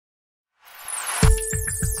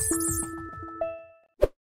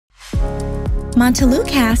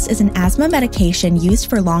Montelukast is an asthma medication used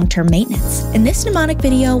for long-term maintenance. In this mnemonic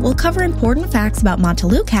video, we'll cover important facts about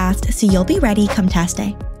Montelukast so you'll be ready come test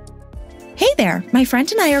day. Hey there, my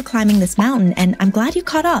friend and I are climbing this mountain and I'm glad you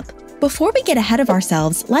caught up. Before we get ahead of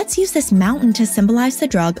ourselves, let's use this mountain to symbolize the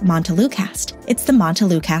drug Montelukast. It's the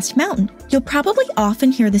Montelukast mountain. You'll probably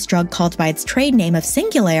often hear this drug called by its trade name of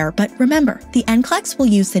Singulair, but remember, the NCLEX will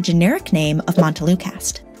use the generic name of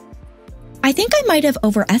Montelukast. I think I might have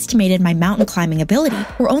overestimated my mountain climbing ability.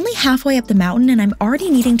 We're only halfway up the mountain and I'm already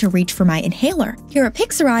needing to reach for my inhaler. Here at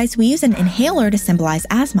Pixorize, we use an inhaler to symbolize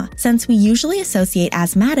asthma, since we usually associate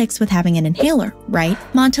asthmatics with having an inhaler, right?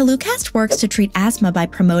 Montelukast works to treat asthma by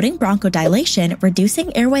promoting bronchodilation,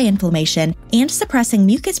 reducing airway inflammation, and suppressing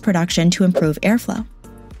mucus production to improve airflow.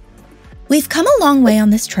 We've come a long way on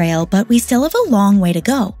this trail, but we still have a long way to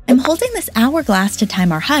go. I'm holding this hourglass to time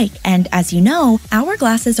our hike, and as you know,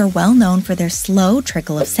 hourglasses are well known for their slow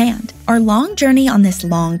trickle of sand. Our long journey on this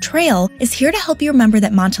long trail is here to help you remember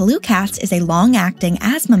that Montelukast is a long-acting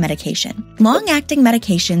asthma medication. Long-acting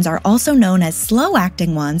medications are also known as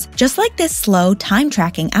slow-acting ones, just like this slow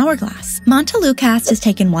time-tracking hourglass. Montelukast is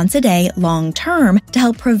taken once a day, long-term, to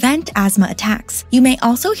help prevent asthma attacks. You may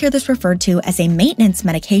also hear this referred to as a maintenance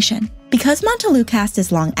medication. Because Montelukast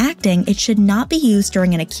is long-acting, it should not be used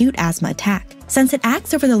during an acute asthma attack. Since it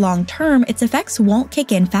acts over the long term, its effects won't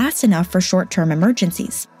kick in fast enough for short-term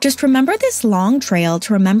emergencies. Just remember this long trail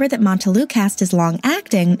to remember that Montelukast is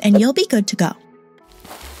long-acting, and you'll be good to go.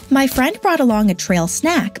 My friend brought along a trail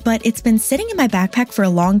snack, but it's been sitting in my backpack for a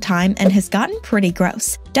long time and has gotten pretty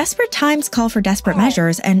gross. Desperate times call for desperate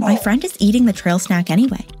measures, and my friend is eating the trail snack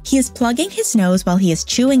anyway. He is plugging his nose while he is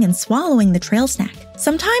chewing and swallowing the trail snack.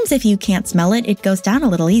 Sometimes if you can't smell it, it goes down a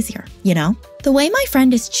little easier, you know? The way my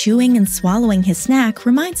friend is chewing and swallowing his snack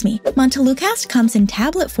reminds me, Montelukast comes in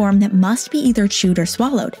tablet form that must be either chewed or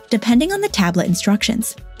swallowed, depending on the tablet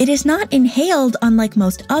instructions. It is not inhaled unlike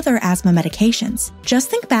most other asthma medications. Just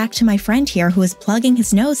think back to my friend here who is plugging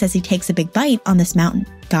his nose as he takes a big bite on this mountain.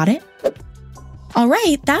 Got it?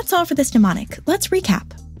 Alright, that's all for this mnemonic. Let's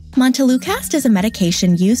recap. Montelukast is a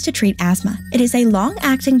medication used to treat asthma. It is a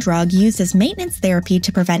long-acting drug used as maintenance therapy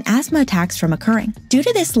to prevent asthma attacks from occurring. Due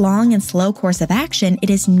to this long and slow course of action, it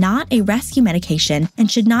is not a rescue medication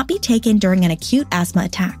and should not be taken during an acute asthma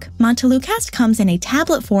attack. Montelukast comes in a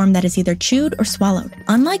tablet form that is either chewed or swallowed.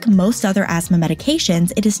 Unlike most other asthma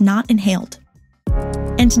medications, it is not inhaled.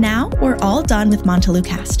 And now, we're all done with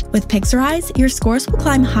Montelukast. With Pixorize, your scores will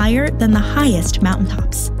climb higher than the highest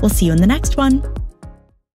mountaintops. We'll see you in the next one.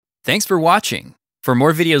 Thanks for watching. For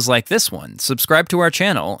more videos like this one, subscribe to our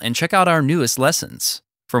channel and check out our newest lessons.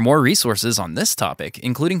 For more resources on this topic,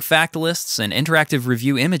 including fact lists and interactive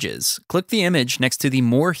review images, click the image next to the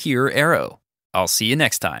More Here arrow. I'll see you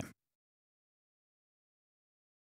next time.